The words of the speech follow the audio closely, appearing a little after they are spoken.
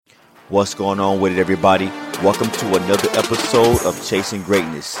What's going on with it, everybody? Welcome to another episode of Chasing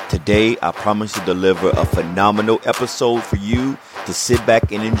Greatness. Today, I promise to deliver a phenomenal episode for you to sit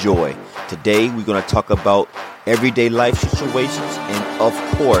back and enjoy. Today, we're going to talk about everyday life situations and, of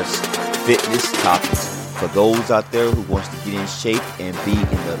course, fitness topics for those out there who wants to get in shape and be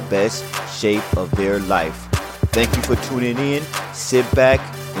in the best shape of their life. Thank you for tuning in. Sit back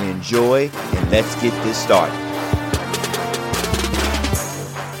and enjoy, and let's get this started.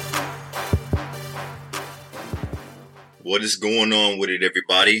 What is going on with it,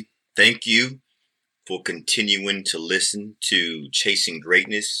 everybody? Thank you for continuing to listen to Chasing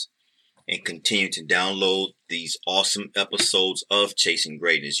Greatness and continue to download these awesome episodes of Chasing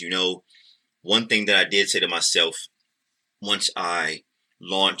Greatness. You know, one thing that I did say to myself once I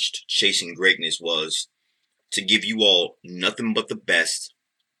launched Chasing Greatness was to give you all nothing but the best,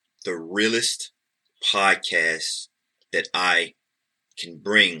 the realest podcast that I can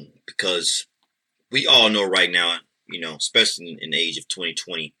bring, because we all know right now, you know, especially in the age of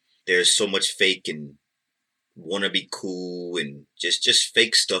 2020, there's so much fake and wanna be cool and just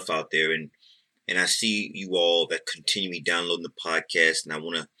fake stuff out there. And I see you all that continually downloading the podcast, and I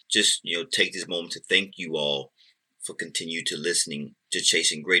want to just, take this moment to thank you all for continue to listening to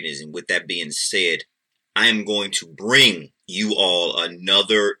Chasing Greatness. And with that being said, I am going to bring you all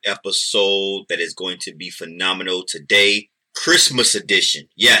another episode that is going to be phenomenal today. Christmas edition.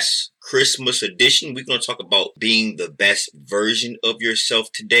 Yes, Christmas edition. We're going to talk about being the best version of yourself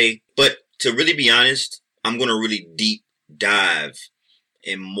today. But to really be honest, I'm going to really deep dive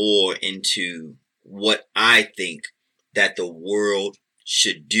and more into what I think that the world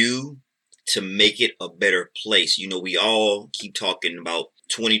should do to make it a better place. You know, we all keep talking about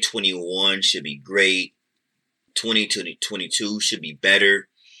 2021 should be great. 2022 should be better.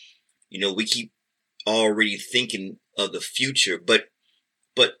 You know, we keep already thinking of the future, but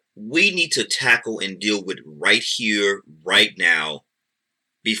we need to tackle and deal with right here, right now,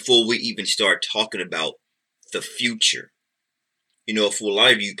 before we even start talking about the future. You know, for a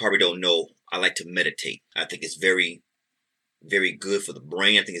lot of you probably don't know, I like to meditate. I think it's very, very good for the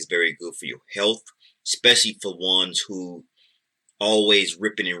brain. I think it's very good for your health, especially for ones who always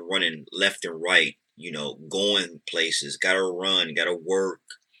ripping and running left and right, going places, gotta run, gotta work.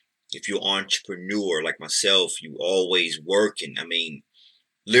 If you're an entrepreneur like myself, you always working. I mean,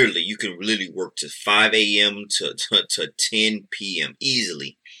 literally, you can literally work to 5 a.m. to 10 p.m.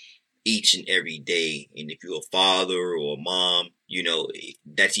 easily each and every day. And if you're a father or a mom,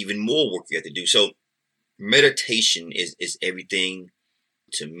 that's even more work you have to do. So meditation is everything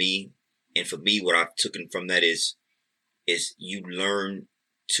to me. And for me, what I've taken from that is you learn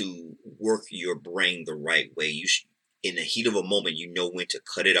to work your brain the right way. In the heat of a moment, you know when to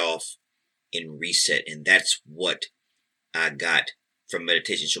cut it off and reset. And that's what I got from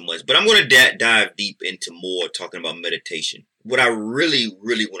meditation so much. But I'm going to dive deep into more talking about meditation. What I really,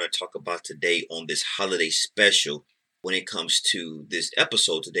 really want to talk about today on this holiday special when it comes to this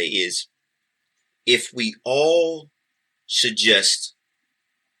episode today is if we all should just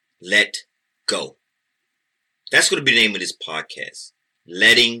let go. That's going to be the name of this podcast.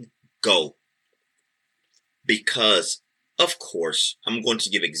 Letting go. Because, of course, I'm going to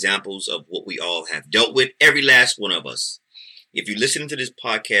give examples of what we all have dealt with, every last one of us. If you're listening to this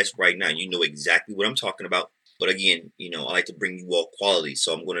podcast right now, you know exactly what I'm talking about. But again, I like to bring you all quality.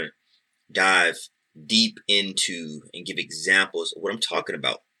 So I'm going to dive deep into and give examples of what I'm talking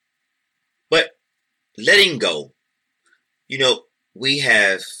about. But letting go, we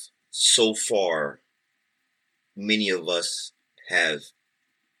have so far, many of us have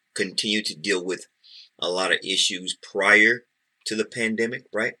continued to deal with a lot of issues prior to the pandemic,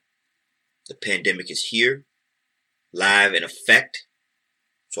 right? The pandemic is here, live in effect.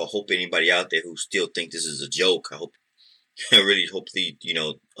 So I hope anybody out there who still think this is a joke, I really hope they,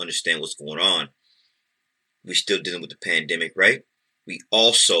 understand what's going on. We're still dealing with the pandemic, right? We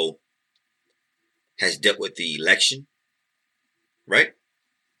also has dealt with the election, right?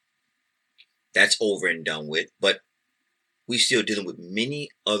 That's over and done with, but we still dealing with many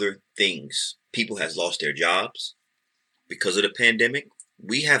other things. People has lost their jobs because of the pandemic.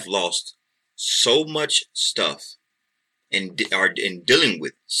 We have lost so much stuff and are dealing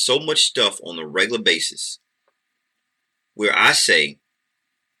with so much stuff on a regular basis where I say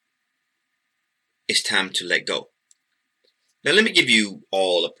it's time to let go. Now, let me give you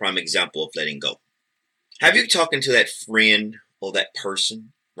all a prime example of letting go. Have you talking to that friend or that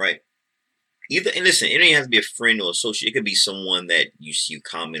person, right? And listen, it don't have to be a friend or associate. It could be someone that you see you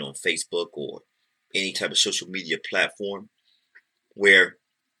comment on Facebook or any type of social media platform where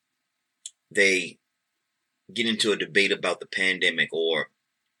they get into a debate about the pandemic or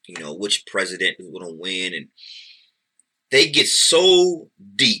which president is going to win. And they get so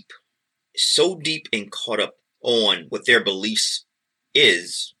deep and caught up on what their beliefs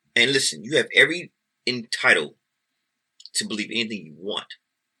is. And listen, you have every entitled to believe anything you want.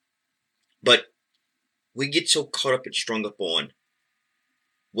 But we get so caught up and strung up on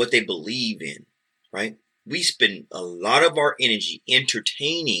what they believe in, right? We spend a lot of our energy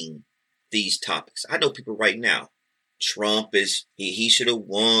entertaining these topics. I know people right now. Trump is he should have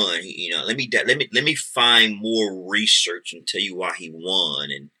won. Let me find more research and tell you why he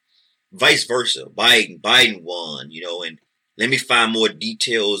won, and vice versa. Biden won, and let me find more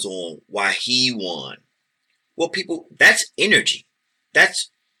details on why he won. Well, people, that's energy.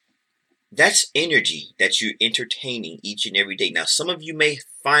 That's energy that you're entertaining each and every day. Now, some of you may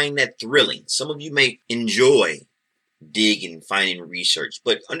find that thrilling. Some of you may enjoy digging, finding research,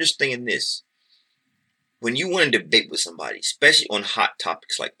 but understand this. When you want to debate with somebody, especially on hot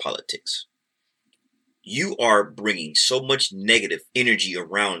topics like politics, you are bringing so much negative energy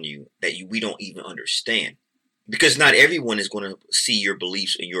around you that we don't even understand. Because not everyone is going to see your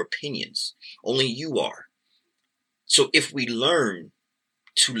beliefs and your opinions. Only you are. So if we learn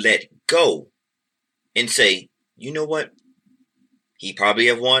to let go and say, you know what? He probably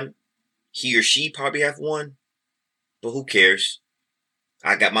have won. He or she probably have won. But who cares?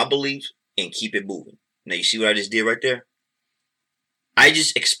 I got my beliefs and keep it moving. Now, you see what I just did right there? I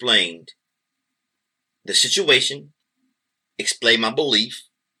just explained the situation, explained my belief,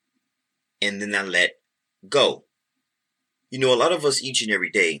 and then I let go. A lot of us each and every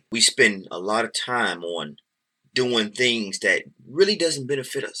day, we spend a lot of time on doing things that really doesn't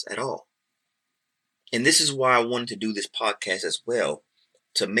benefit us at all. And this is why I wanted to do this podcast as well,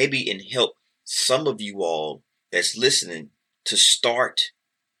 to maybe help some of you all that's listening to start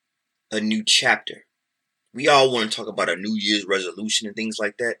a new chapter. We all want to talk about a New Year's resolution and things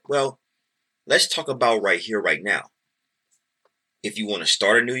like that. Well, let's talk about right here, right now. If you want to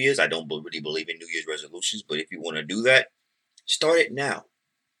start a New Year's, I don't really believe in New Year's resolutions, but if you want to do that, start it now.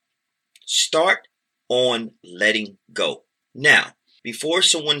 Start on letting go. Now, before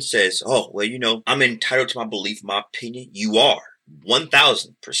someone says, oh, well, I'm entitled to my belief, my opinion, you are.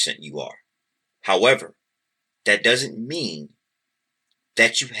 1000% you are. However, that doesn't mean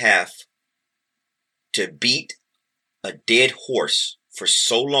that you have to beat a dead horse for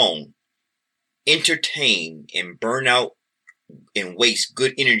so long, entertain and burn out and waste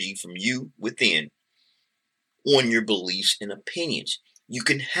good energy from you within on your beliefs and opinions. You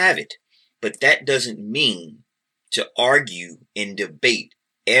can have it, but that doesn't mean to argue and debate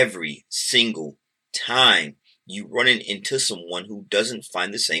every single time you run into someone who doesn't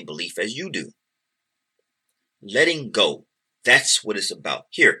find the same belief as you do. Letting go, that's what it's about.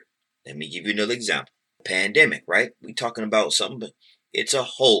 Here, let me give you another example. Pandemic, right? We talking about something, but it's a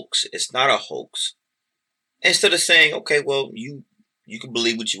hoax. It's not a hoax. Instead of saying, okay, well, you can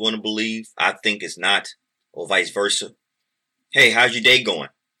believe what you want to believe. I think it's not, or vice versa. Hey, how's your day going?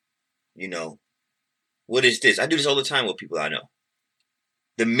 What is this? I do this all the time with people I know.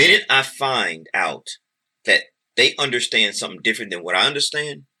 The minute I find out that they understand something different than what I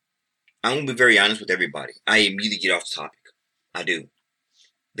understand, I'm going to be very honest with everybody. I immediately get off the topic. I do.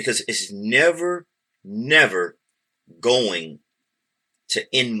 Because it's never going to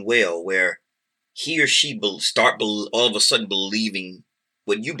end well where he or she all of a sudden believing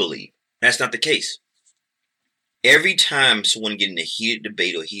what you believe. That's not the case. Every time someone gets in a heated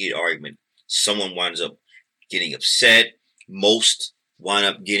debate or heated argument, someone winds up getting upset. Most wind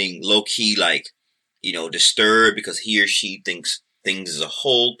up getting low-key disturbed because he or she thinks things is a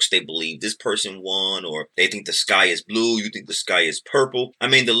hoax. They believe this person won, or they think the sky is blue. You think the sky is purple. I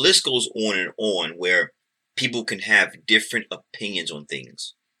mean, the list goes on and on where people can have different opinions on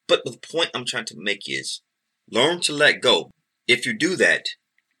things. But the point I'm trying to make is learn to let go. If you do that,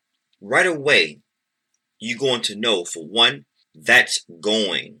 right away, you're going to know, for one, that's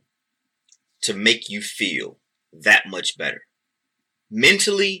going to make you feel that much better.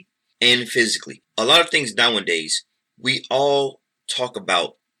 Mentally and physically. A lot of things nowadays, we all talk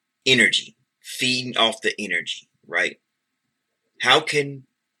about energy, feeding off the energy, right? How can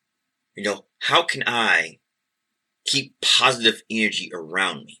I keep positive energy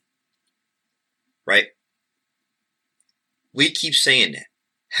around me, right? We keep saying that.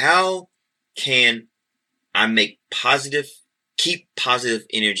 How can I keep positive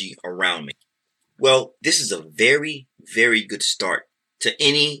energy around me? Well, this is a very, very good start to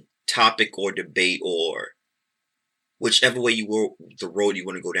any topic or debate or whichever way the road you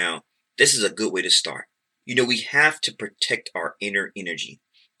want to go down. This is a good way to start. We have to protect our inner energy.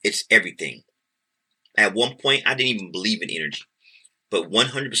 It's everything. At one point, I didn't even believe in energy. But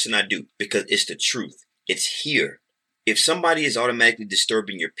 100% I do, because it's the truth. It's here. If somebody is automatically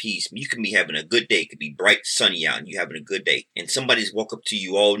disturbing your peace, you can be having a good day. It could be bright, sunny out, and you having a good day. And somebody's walk up to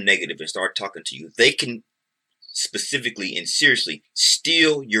you all negative and start talking to you. They can specifically and seriously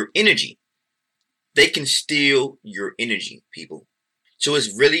steal your energy. They can steal your energy, people. So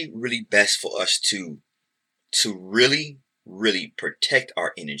it's really, really best for us to really, really protect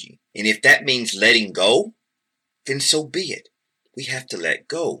our energy. And if that means letting go, then so be it. We have to let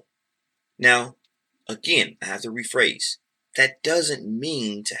go. Now, again, I have to rephrase. That doesn't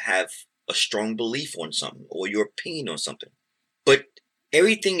mean to have a strong belief on something or your opinion on something. But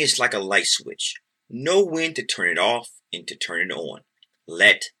everything is like a light switch. Know when to turn it off and to turn it on.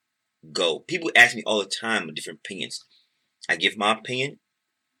 Let go. People ask me all the time with different opinions. I give my opinion,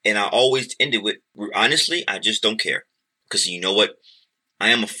 and I always end it with, honestly, I just don't care. Because you know what? I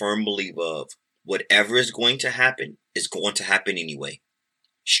am a firm believer of whatever is going to happen is going to happen anyway.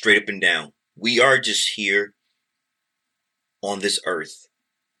 Straight up and down. We are just here on this earth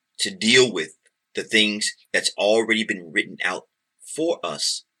to deal with the things that's already been written out for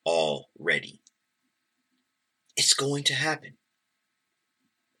us already. It's going to happen.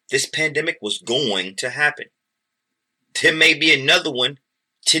 This pandemic was going to happen. There may be another one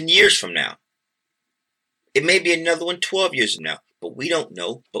 10 years from now. It may be another one 12 years from now, but we don't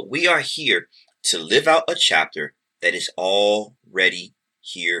know. But we are here to live out a chapter that is already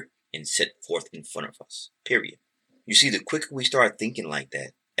here and set forth in front of us, period. You see, the quicker we start thinking like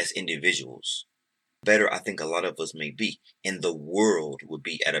that as individuals, better I think a lot of us may be, and the world would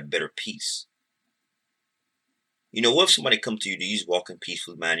be at a better peace. You know, what if somebody comes to you, do you just walk in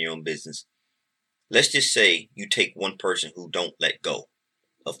peacefully, mind your own business? Let's just say you take one person who don't let go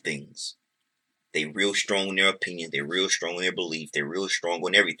of things. They real strong in their opinion. They're real strong in their belief. They're real strong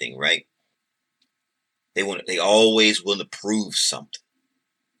on everything, right? They always will to prove something.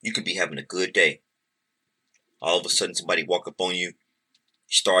 You could be having a good day. All of a sudden, somebody walk up on you,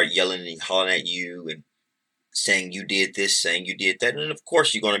 start yelling and hollering at you and saying you did this, saying you did that. And of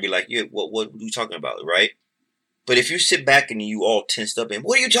course, you're going to be like, yeah, what are you talking about, right? But if you sit back and you all tensed up and,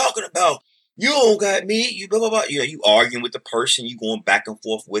 what are you talking about? You don't got me. You blah, blah, blah. You know, you arguing with the person. You going back and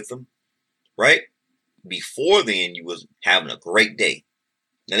forth with them, right? Before then, you was having a great day.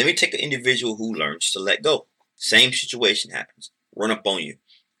 Now, let me take an individual who learns to let go. Same situation happens. Run up on you.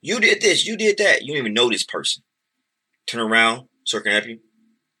 You did this. You did that. You don't even know this person. Turn around. So can I help you?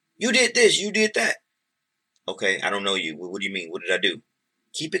 You did this. You did that. Okay, I don't know you. What do you mean? What did I do?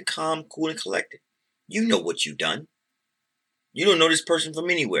 Keep it calm, cool, and collected. You know what you've done. You don't know this person from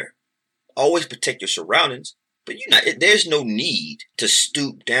anywhere. Always protect your surroundings, but there's no need to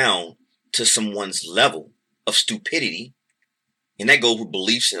stoop down to someone's level of stupidity. And that goes with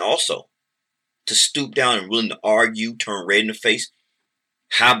beliefs, and also to stoop down and willing to argue, turn red in the face,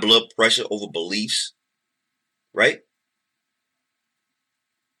 high blood pressure over beliefs, right?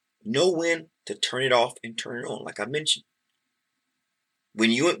 Know when to turn it off and turn it on, like I mentioned.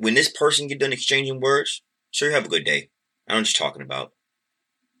 When this person get done exchanging words, sure, have a good day. I know what you're talking about.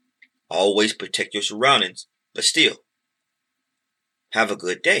 Always protect your surroundings, but still, have a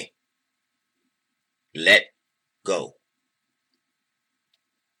good day. Let go.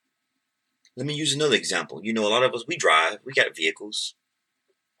 Let me use another example. You know, a lot of us, we drive, we got vehicles.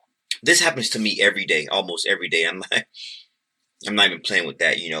 This happens to me every day, almost every day. I'm not even playing with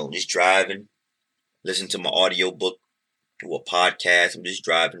that, you know, just driving, listen to my audio book, do a podcast. I'm just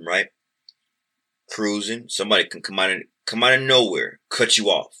driving, right? Cruising. Somebody can come out of nowhere, cut you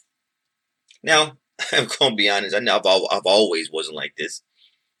off. Now, I'm going to be honest. I know I've always wasn't like this.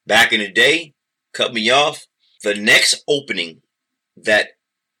 Back in the day, cut me off. The next opening that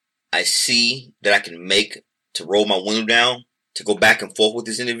I see that I can make to roll my window down, to go back and forth with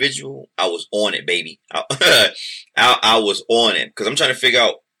this individual, I was on it, baby. I was on it, because I'm trying to figure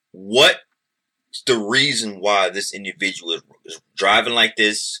out what's the reason why this individual is driving like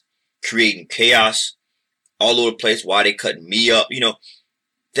this, creating chaos all over the place, why they cutting me up. You know,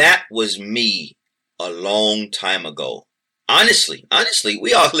 that was me a long time ago. Honestly,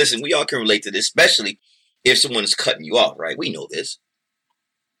 we all can relate to this, especially if someone is cutting you off, right? We know this.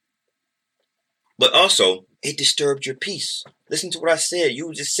 But also, it disturbed your peace. Listen to what I said. You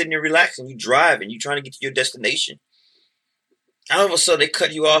were just sitting there relaxing. You driving. You trying to get to your destination. All of a sudden, they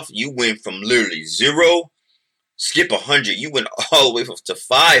cut you off. You went from literally 0, skip 100. You went all the way to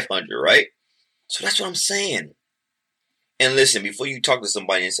 500, right? So that's what I'm saying. And listen, before you talk to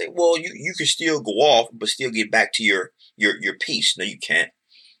somebody and say, well, you can still go off, but still get back to your peace. No, you can't.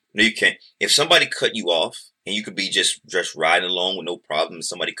 No, you can't. If somebody cut you off, and you could be just riding along with no problem, and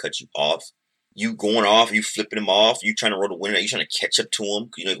somebody cut you off, You going off, you flipping them off, you trying to roll the window, you trying to catch up to them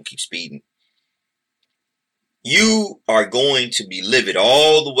because you know you're going to keep speeding. You are going to be livid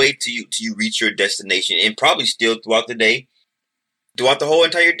all the way till you reach your destination, and probably still throughout the day, throughout the whole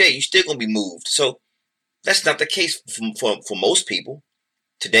entire day, you're still going to be moved. So that's not the case for most people.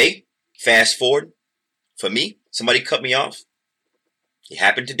 Today, fast forward, for me, somebody cut me off. It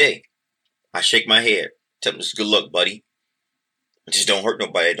happened today. I shake my head. Tell them, this is good luck, buddy. Just don't hurt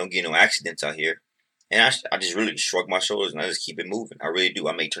nobody. Don't get no accidents out here. And I just really shrug my shoulders and I just keep it moving. I really do.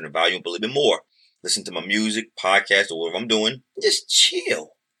 I may turn the volume up a little bit more. Listen to my music, podcast, or whatever I'm doing. Just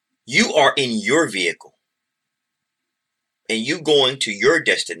chill. You are in your vehicle. And you going to your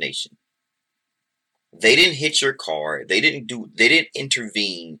destination. They didn't hit your car. They didn't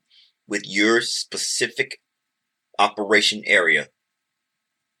intervene with your specific operation area.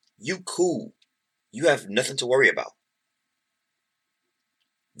 You cool. You have nothing to worry about.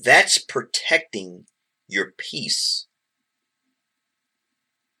 That's protecting your peace.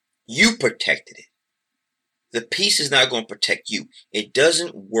 You protected it. The peace is not going to protect you. It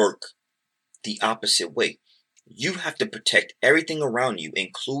doesn't work the opposite way. You have to protect everything around you,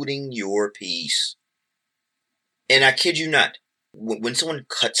 including your peace. And I kid you not, when someone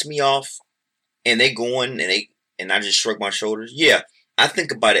cuts me off and they go in and I just shrug my shoulders, yeah, I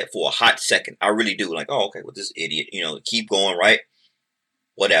think about it for a hot second. I really do. Like, oh, okay, well, this idiot, keep going, right?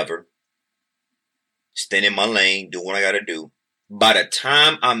 Whatever. Staying in my lane, do what I got to do. By the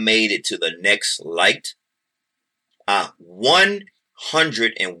time I made it to the next light, I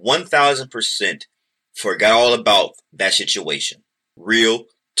 101,000% forgot all about that situation. Real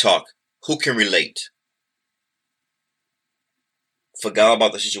talk. Who can relate? Forgot all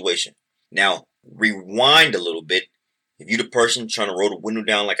about the situation. Now, rewind a little bit. If you're the person trying to roll the window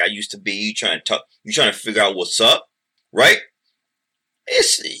down like I used to be, you trying to figure out what's up, right?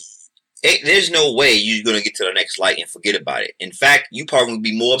 There's no way you're going to get to the next light and forget about it. In fact, you probably will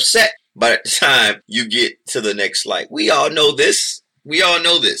be more upset by the time you get to the next light. We all know this.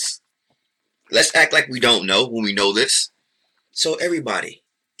 Let's act like we don't know when we know this. So everybody,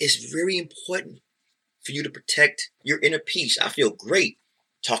 it's very important for you to protect your inner peace. I feel great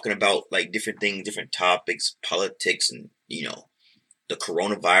talking about like different things, different topics, politics, and the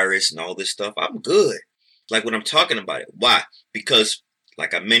coronavirus and all this stuff. I'm good. Like when I'm talking about it. Why? Because,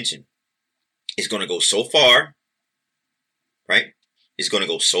 like I mentioned, it's going to go so far, right? It's going to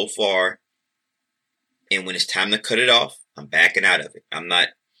go so far. And when it's time to cut it off, I'm backing out of it.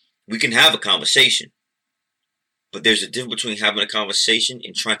 We can have a conversation. But there's a difference between having a conversation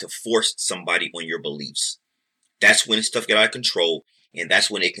and trying to force somebody on your beliefs. That's when stuff get out of control. And that's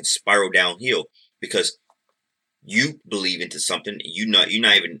when it can spiral downhill. Because you believe into something. And you're not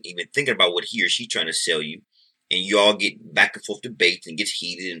even thinking about what he or she trying to sell you. And you all get back and forth debates and gets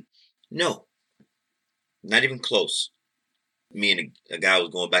heated. And no. Not even close. Me and a guy was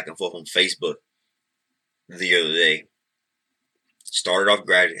going back and forth on Facebook the other day. Started off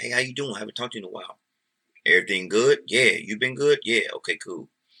gradually. Hey, how you doing? I haven't talked to you in a while. Everything good? Yeah. You been good? Yeah. Okay, cool.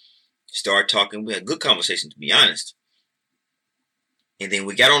 Started talking. We had a good conversation, to be honest. And then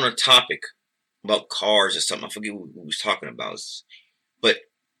we got on a topic about cars or something. I forget what we was talking about. But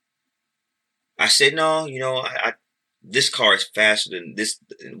I said, no, this car is faster than this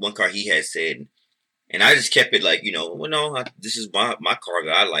one car he had said. And I just kept it like, this is my car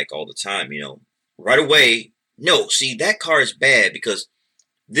that I like all the time, Right away, no, see, that car is bad because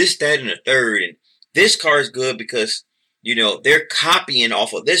this, that, and the third. And this car is good because, they're copying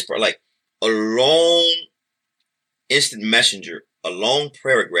off of this part. Like a long instant messenger, a long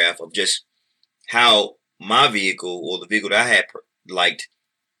paragraph of just how my vehicle or the vehicle that I had liked,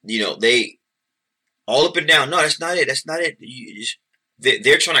 they all up and down. No, that's not it. That's not it.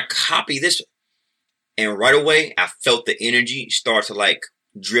 They're trying to copy this. And right away, I felt the energy start to like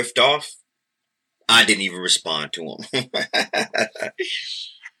drift off. I didn't even respond to him.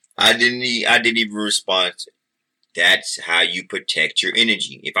 I didn't even respond. That's how you protect your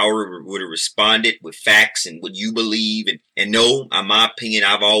energy. If I would have responded with facts and what you believe and no, in my opinion,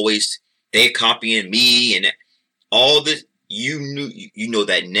 they're copying me and all this. You know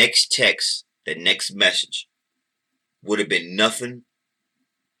that next text, that next message would have been nothing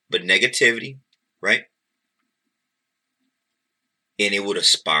but negativity, right? And it would have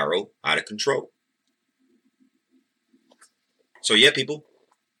spiraled out of control. So yeah, people,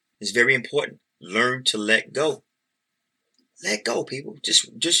 it's very important. Learn to let go. Let go, people.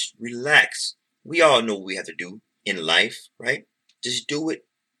 Just relax. We all know what we have to do in life, right? Just do it.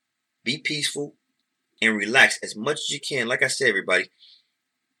 Be peaceful and relax as much as you can. Like I said, everybody,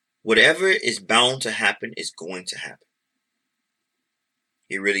 whatever is bound to happen is going to happen.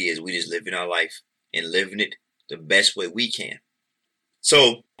 It really is. We just living our life and living it the best way we can.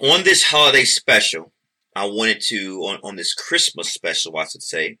 So on this holiday special, I wanted to, on this Christmas special, I should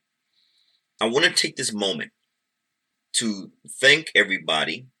say, I want to take this moment to thank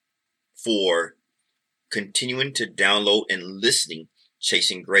everybody for continuing to download and listening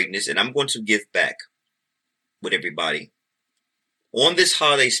Chasing Greatness. And I'm going to give back with everybody. On this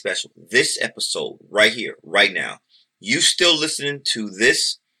holiday special, this episode right here, right now, you still listening to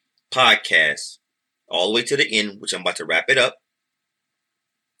this podcast all the way to the end, which I'm about to wrap it up,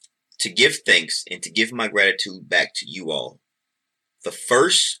 to give thanks and to give my gratitude back to you all. The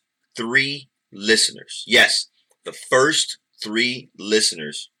first 3 listeners, yes, the first 3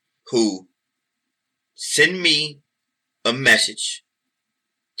 listeners who send me a message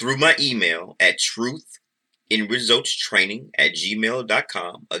through my email at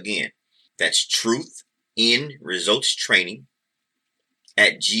truthinresultstraining@gmail.com. Again, that's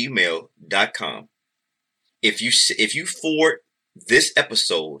truthinresultstraining@gmail.com. If you forward this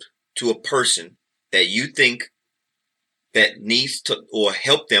episode to a person that you think that needs to, or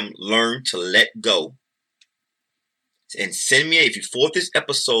help them learn to let go, and send me, if you forward this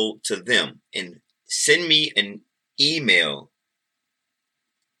episode to them and send me an email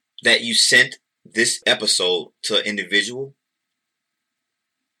that you sent this episode to an individual,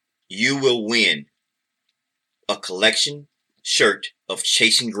 you will win a collection shirt of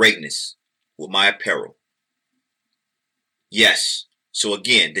Chasing Greatness with my apparel. Yes. So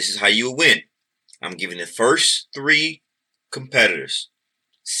again, this is how you will win. I'm giving the first 3 competitors.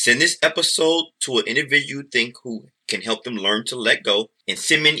 Send this episode to an individual you think who can help them learn to let go, and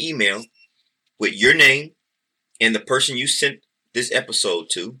send me an email with your name and the person you sent this episode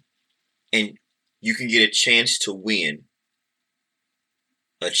to, and you can get a chance to win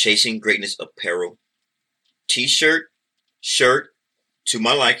a Chasing Greatness apparel t-shirt, shirt to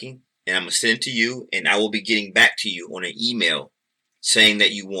my liking, and I'm going to send it to you, and I will be getting back to you on an email saying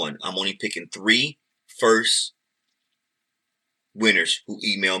that you won. I'm only picking 3 first winners who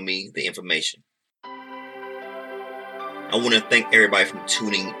email me the information. I want to thank everybody for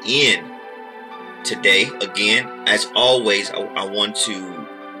tuning in today. Again, as always, I want to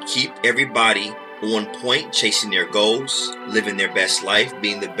keep everybody on point, chasing their goals, living their best life,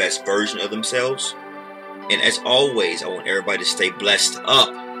 being the best version of themselves. And as always, I want everybody to stay blessed up.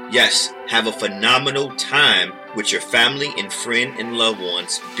 Yes, have a phenomenal time with your family and friend and loved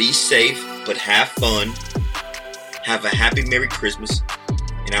ones. Be safe, but have fun. Have a happy Merry Christmas.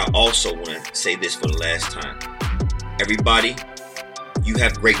 And I also want to say this for the last time. Everybody, you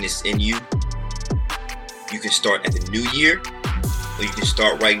have greatness in you. You can start at the new year, or you can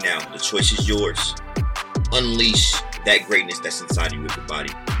start right now. The choice is yours. Unleash that greatness that's inside of you,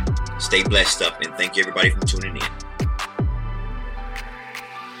 everybody. Stay blessed up, and thank you everybody for tuning in.